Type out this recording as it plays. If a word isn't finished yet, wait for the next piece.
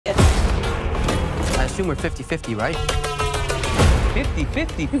assume we're 50-50, right?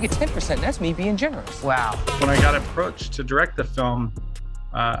 50-50? You get 10%, that's me being generous. Wow. When I got approached to direct the film,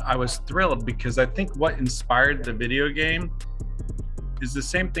 I was thrilled because I think what inspired the video game is the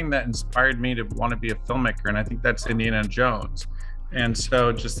same thing that inspired me to want to be a filmmaker, and I think that's Indiana Jones. And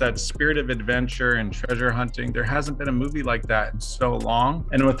so just that spirit of adventure and treasure hunting, there hasn't been a movie like that in so long.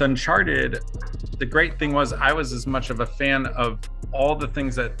 And with Uncharted, the great thing was I was as much of a fan of all the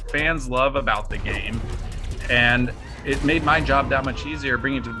things that fans love about the game. And it made my job that much easier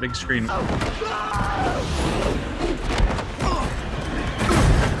bringing it to the big screen.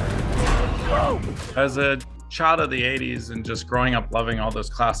 As a child of the 80s and just growing up loving all those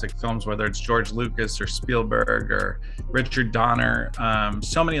classic films, whether it's George Lucas or Spielberg or Richard Donner,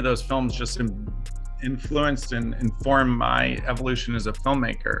 so many of those films just influenced and informed my evolution as a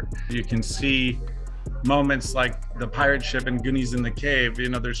filmmaker. You can see moments like the pirate ship and Goonies in the Cave. You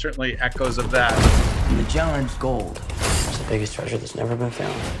know, there's certainly echoes of that. Magellan's gold. It's the biggest treasure that's never been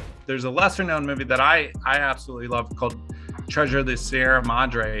found. There's a lesser known movie that I absolutely love called Treasure of the Sierra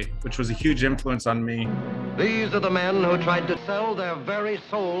Madre, which was a huge influence on me. These are the men who tried to sell their very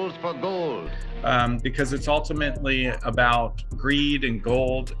souls for gold. Because it's ultimately about greed and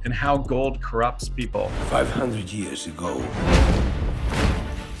gold and how gold corrupts people. 500 years ago,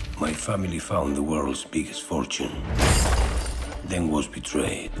 my family found the world's biggest fortune, then was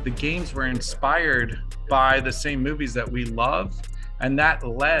betrayed. The games were inspired by the same movies that we love, and that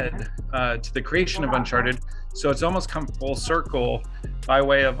led to the creation of Uncharted. So it's almost come full circle by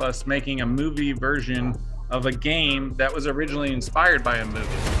way of us making a movie version of a game that was originally inspired by a movie.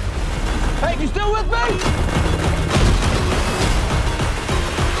 Hey, you still with me?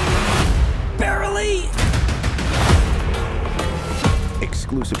 Barely!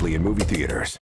 Exclusively in movie theaters.